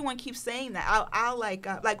rookie. Everyone keeps saying that. I'll like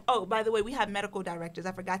oh, by the way, we have medical directors.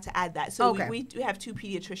 I forgot to add that. So Okay. we have 2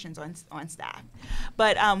 pediatricians on staff.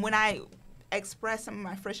 But when I express some of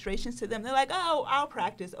my frustrations to them, they're like, "Oh, our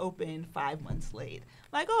practice opened 5 months late."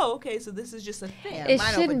 Like, "Oh, okay, so this is just a thing." Yeah, It mine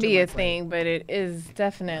shouldn't opened be 2 a months late. thing, but it is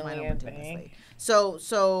definitely Mine a opened 2 months thing. late. So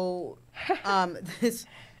this.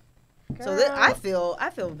 I feel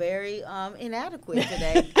very inadequate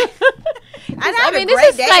today. And I had a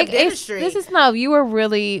great day of dentistry. You were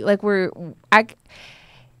really like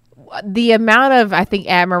the amount of I think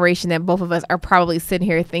admiration that both of us are probably sitting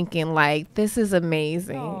here thinking like this is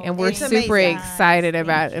amazing, and we're it's super amazing. excited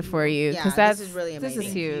about it for you Yeah, because this is really this amazing.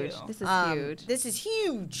 is huge. Thank you. This is huge. This is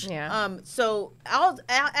huge. Yeah. So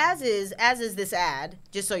as is this ad,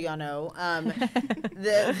 just so y'all know.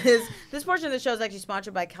 This portion of the show is actually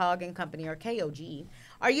sponsored by Cog and Company, or KOG.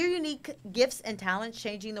 Are your unique gifts and talents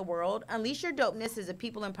changing the world? Unleash Your Dopeness is a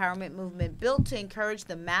people empowerment movement built to encourage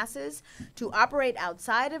the masses to operate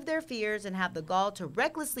outside of their fears and have the gall to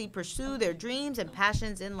recklessly pursue their dreams and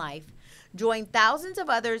passions in life. Join thousands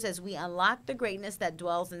of others as we unlock the greatness that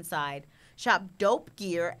dwells inside. Shop dope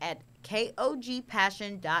gear at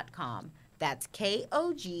KOGpassion.com. That's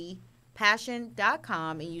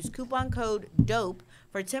KOGpassion.com and use coupon code DOPE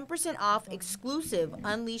for 10% off exclusive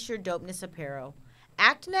Unleash Your Dopeness apparel.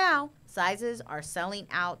 Act now. Sizes are selling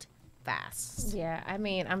out fast. Yeah, I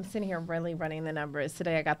mean, I'm sitting here really running the numbers.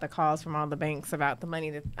 Today I got the calls from all the banks about the money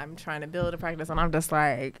that I'm trying to build a practice, and I'm just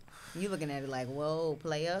like... You looking at it like, whoa,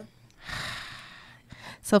 player.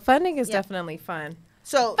 So funding is definitely fun.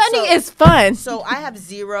 Funding is fun. So I have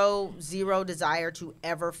zero desire to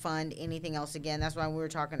ever fund anything else again. That's why we were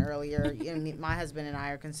talking earlier. My husband and I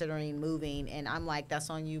are considering moving, and I'm like, that's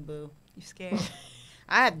on you, boo. You scared?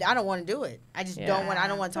 I don't want to do it. I just don't want. I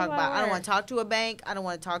don't want to talk about. I don't want work. to talk to a bank. I don't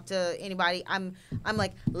want to talk to anybody. I'm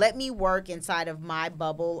like, let me work inside of my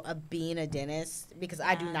bubble of being a dentist because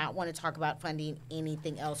I do not want to talk about funding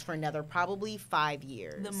anything else for another probably 5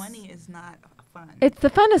 years. The money is not fun. It's the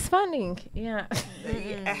fun is funding. Yeah.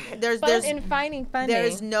 There's Fun in finding funding.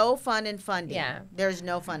 There's no fun in funding. Yeah. There's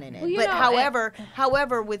no fun in it. Well, you but know,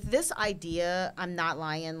 however, with this idea, I'm not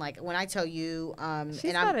lying. Like when I tell you,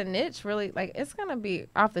 she's got a niche, really. Like it's gonna be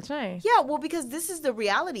off the chain. yeah, well, because this is the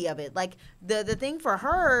reality of it. Like the thing for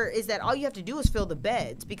her is that all you have to do is fill the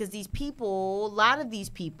beds because these people, a lot of these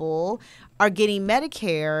people, are getting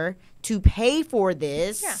Medicare to pay for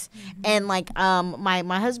this. Yeah. And like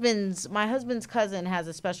my husband's cousin has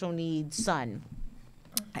a special needs son.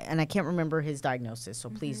 and I can't remember his diagnosis, so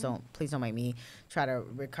please don't make me try to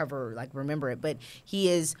remember it. But he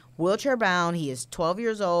is wheelchair bound. He is 12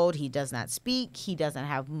 years old. He does not speak. He doesn't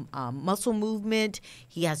have muscle movement.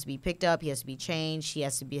 He has to be picked up. He has to be changed. He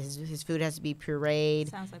has to be his food has to be pureed.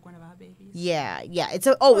 Sounds like one of our babies. Yeah. It's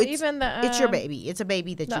your baby. It's a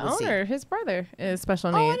baby that you will see. His brother is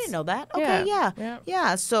special needs. Oh, I didn't know that. Okay,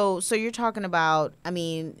 yeah. So you're talking about. I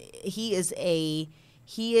mean, he is a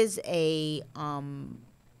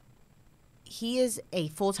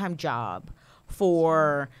full-time job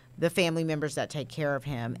for the family members that take care of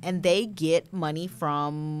him, and they get money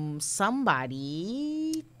from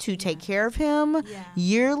somebody to take care of him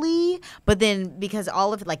yearly. But then because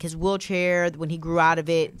all of it, like his wheelchair, when he grew out of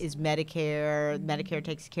it, is Medicare. Medicare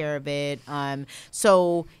takes care of it.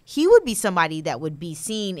 So he would be somebody that would be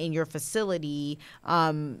seen in your facility.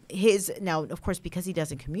 Now, of course, because he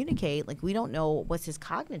doesn't communicate, like we don't know what's his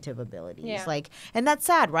cognitive abilities. Yeah. Like, and that's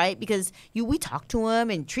sad, right? Because we talk to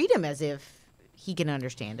him and treat him as if he can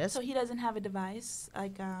understand us. So he doesn't have a device,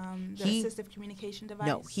 like the assistive communication device?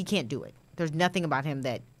 No, he can't do it. There's nothing about him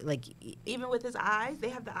that, like... Even with his eyes, they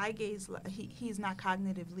have the eye gaze. He's not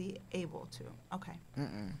cognitively able to. Okay.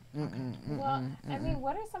 Well, I mean,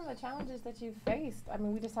 what are some of the challenges that you've faced? I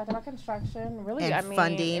mean, we just talked about construction, really. And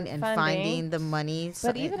funding and finding the money.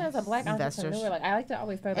 But even as a black entrepreneur, like I like to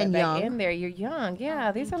always throw that back in there. You're young.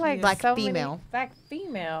 Yeah, these are like black so female. Many black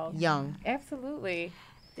female. Young. Absolutely.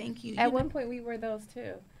 Thank you. At one point, we were those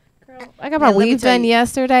too. Girl, I got my weave done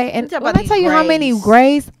yesterday, and when I tell you how many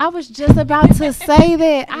grays, I was just about to say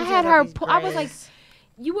that. I had her. I was like,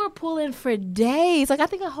 you were pulling for days. Like I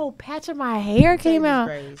think a whole patch of my hair came out.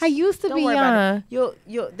 I used to be young.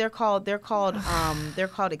 They're called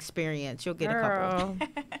experience. You'll get a couple.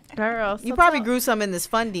 Girl, you probably grew some in this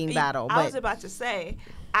funding battle. I was about to say,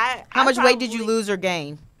 how much weight did you lose or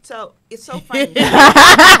gain? So it's so funny.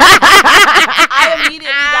 I immediately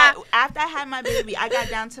after I had my baby, I got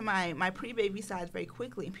down to my pre-baby size very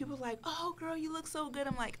quickly. And people were like, oh, girl, you look so good.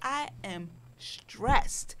 I'm like, I am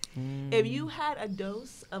stressed. If you had a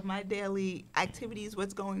dose of my daily activities,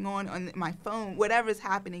 what's going on my phone, whatever's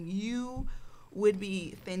happening, you would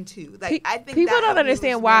be thin too. Like I think people don't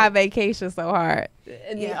understand why vacation's so hard.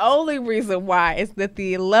 And the only reason why is that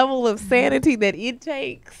the level of sanity that it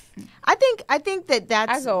takes. I think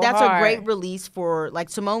that's a great release for, like,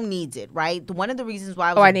 Simone needs it, right? One of the reasons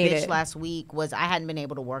why I was a bitch last week was I hadn't been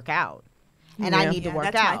able to work out. And I need to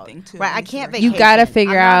work out. My thing too, right? I can't vacation. You got to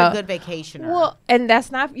figure out. I'm not a good vacationer. Well, and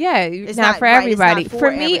that's not, it's not for everybody.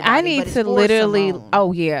 For me, I need to literally,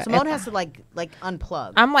 Simone has to like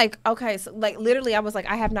unplug. I'm like, okay, so like literally I was like,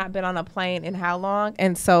 I have not been on a plane in how long?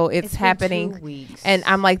 And so it's happening. 2 weeks. And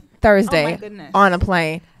I'm like Thursday on a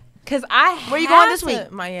plane. Cause where you going this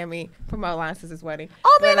week? Miami for my alliance's wedding.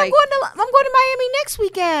 Oh man, I'm going to Miami next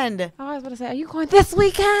weekend. Oh, I was about to say, are you going this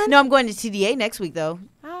weekend? No, I'm going to TDA next week though.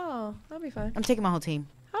 Oh, that'll be fun. I'm taking my whole team.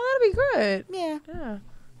 Oh, that'll be good. Yeah.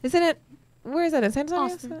 Isn't it? Where is that in San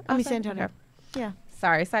Antonio? Austin. I mean San Antonio. Okay. Yeah.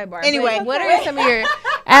 Sorry, sidebar. Anyway, what are some of your,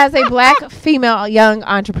 as a black female young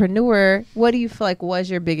entrepreneur, what do you feel like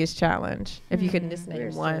was your biggest challenge? If you could just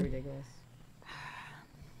name one.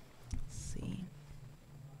 Let's see.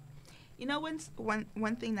 You know,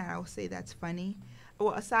 one thing that I will say that's funny,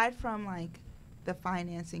 well, aside from like the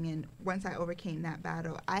financing, and once I overcame that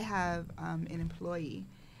battle, I have an employee,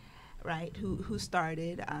 right, who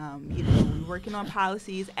started, working on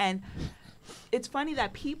policies, and it's funny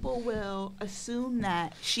that people will assume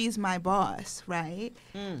that she's my boss, right?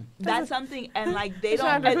 That's something, and like they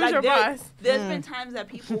don't. There's been times that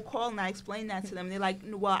people call and I explain that to them. They're like,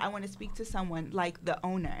 "Well, I want to speak to someone like the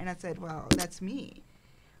owner," and I said, "Well, that's me."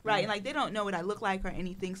 Right, and like they don't know what I look like or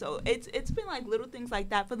anything, so it's been like little things like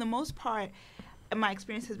that. For the most part, my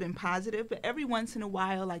experience has been positive, but every once in a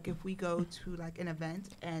while, like if we go to like an event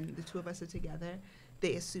and the two of us are together,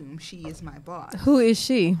 they assume she is my boss. Who is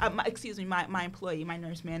she? My employee, my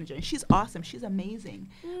nurse manager, and she's awesome. She's amazing,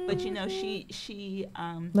 but you know she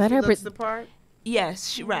let her looks the part. Yes,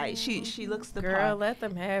 she looks the part. Girl, let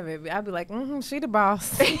them have it. I'd be like, she the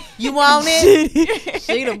boss. You want it?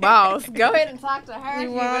 She the boss. Go ahead and talk to her.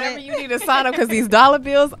 Whatever it? you need to sign up, because these dollar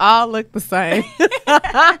bills all look the same.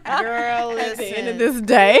 Girl, listen. At the end of this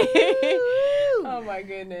day. Oh my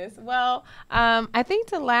goodness. Well, I think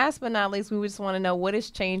to last but not least, we just want to know what is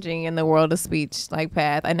changing in the world of speech like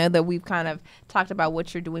Path. I know that we've kind of talked about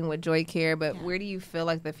what you're doing with Joy Care, but where do you feel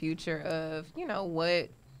like the future of, what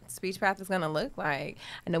Speech Path is going to look like?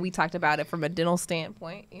 I know we talked about it from a dental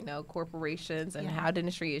standpoint, corporations and how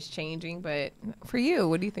dentistry is changing, but for you,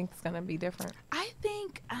 what do you think is going to be different? I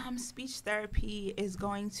think speech therapy is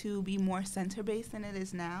going to be more center-based than it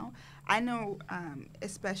is now. I know,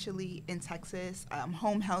 especially in Texas,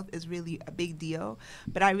 home health is really a big deal,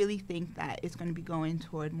 but I really think that it's going to be going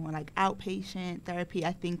toward more like outpatient therapy.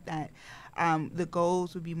 I think that the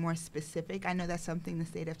goals would be more specific. I know that's something the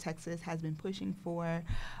state of Texas has been pushing for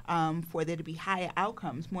there to be higher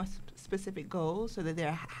outcomes, more specific goals so that there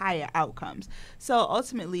are higher outcomes. So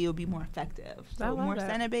ultimately, it'll be more effective. So more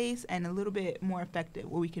center-based and a little bit more effective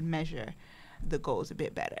where we can measure the goals a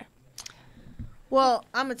bit better. Well,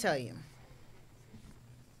 I'm going to tell you.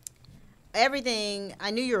 Everything,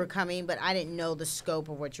 I knew you were coming, but I didn't know the scope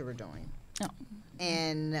of what you were doing. Oh.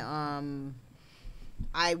 And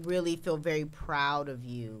I really feel very proud of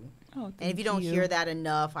you. Oh, and if you don't hear that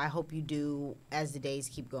enough, I hope you do as the days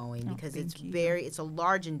keep going, because it's a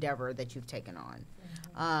large endeavor that you've taken on.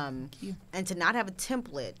 And to not have a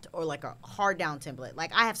template or like a hard down template.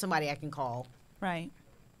 Like I have somebody I can call. Right.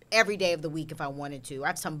 Every day of the week if I wanted to. I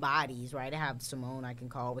have some bodies, right? I have Simone I can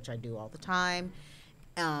call, which I do all the time.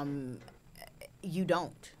 You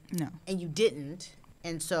don't. No. And you didn't.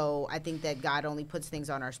 And so I think that God only puts things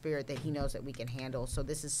on our spirit that he knows that we can handle. So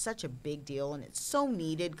this is such a big deal, and it's so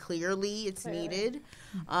needed. Clearly, it's needed.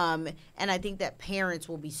 And I think that parents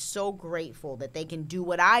will be so grateful that they can do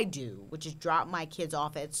what I do, which is drop my kids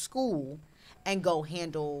off at school and go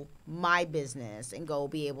handle my business and go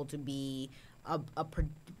be able to be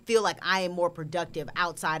feel like I am more productive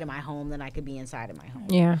outside of my home than I could be inside of my home.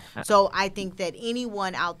 Yeah. So I think that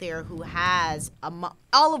anyone out there who has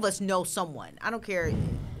all of us know someone. I don't care.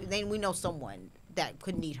 We know someone that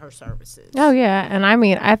could need her services. Oh, yeah. And I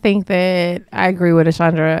mean, I think that I agree with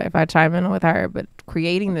Ashandra if I chime in with her, but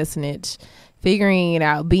creating this niche, figuring it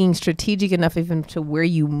out, being strategic enough even to where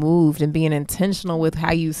you moved and being intentional with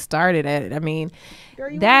how you started it. I mean,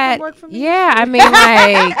 that, yeah, I mean,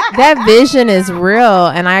 like that vision is real.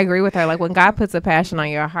 And I agree with her. Like when God puts a passion on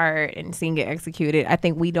your heart and seeing it executed, I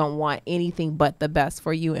think we don't want anything but the best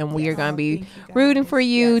for you. And we are going to be rooting for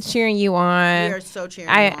you, cheering you on. We are so cheering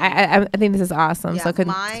you on. I think this is awesome. Yeah, so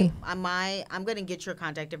I'm going to get your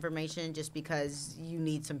contact information just because you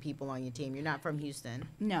need some people on your team. You're not from Houston.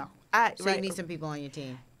 No. So you need some people on your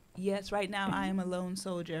team. Yes, right now I am a lone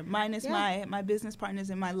soldier. Minus my business partners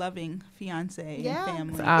and my loving fiance and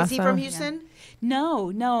family. Awesome. Is he from Houston?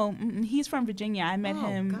 No. He's from Virginia. I met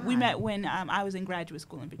him. God. We met when I was in graduate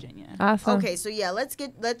school in Virginia. Awesome. Okay, so yeah, let's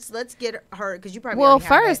get her, because you probably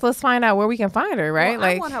first let's find out where we can find her, right? Well,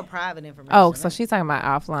 I want her private information. Oh, so she's talking about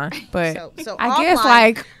offline, but so I offline, guess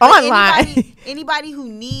like online. Anybody who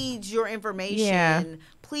needs your information.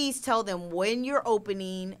 Please tell them when you're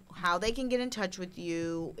opening, how they can get in touch with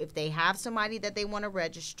you. If they have somebody that they want to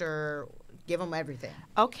register, give them everything.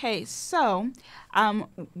 Okay, so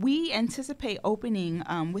we anticipate opening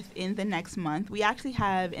within the next month. We actually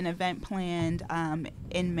have an event planned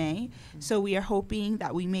in May. So we are hoping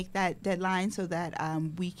that we make that deadline so that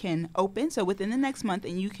we can open. So within the next month,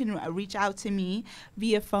 and you can reach out to me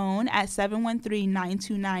via phone at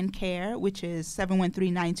 713-929-CARE, which is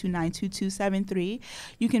 713-929-2273.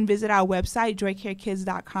 You can visit our website,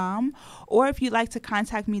 joycarekids.com. Or if you'd like to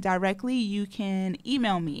contact me directly, you can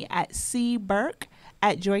email me at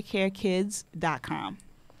cburke@joycarekids.com.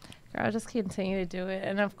 Girl, just continue to do it.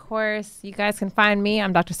 And of course, you guys can find me.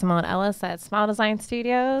 I'm Dr. Simone Ellis at Smile Design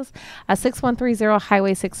Studios at 6130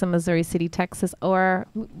 Highway 6 in Missouri City, Texas. Or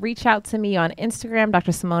reach out to me on Instagram,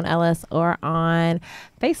 Dr. Simone Ellis, or on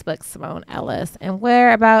Facebook, Simone Ellis. And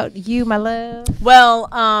where about you, my love? Well,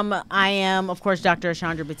 I am, of course, Dr.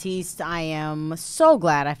 Ashandra Batiste. I am so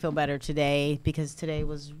glad I feel better today because today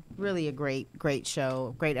was really a great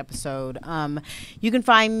show, great episode. You can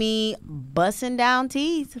find me busting down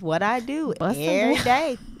teeth. What I do every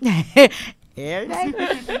day. Every day.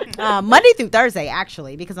 Monday through Thursday,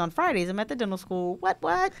 actually, because on Fridays I'm at the dental school. What?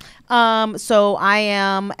 So I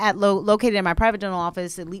am located in my private dental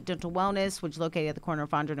office, Elite Dental Wellness, which is located at the corner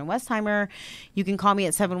of Fondren and Westheimer. You can call me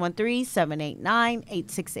at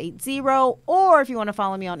 713-789-8680. Or if you want to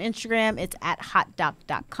follow me on Instagram, it's at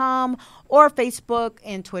hotdoc.com, or Facebook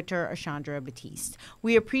and Twitter, Ashandra Batiste.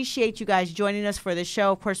 We appreciate you guys joining us for the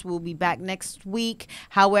show. Of course, we'll be back next week.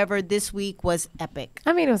 However, this week was epic.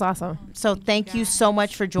 I mean, it was awesome. So thank you so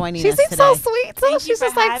much for joining us today. She seems so sweet. So she's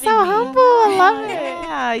just like so humble. I love it.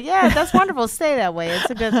 Yeah, that's wonderful. Stay that way. It's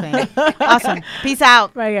a good thing. Awesome. Peace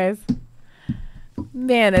out. Bye, guys.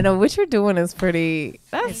 Man, I know what you're doing is pretty.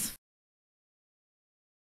 That's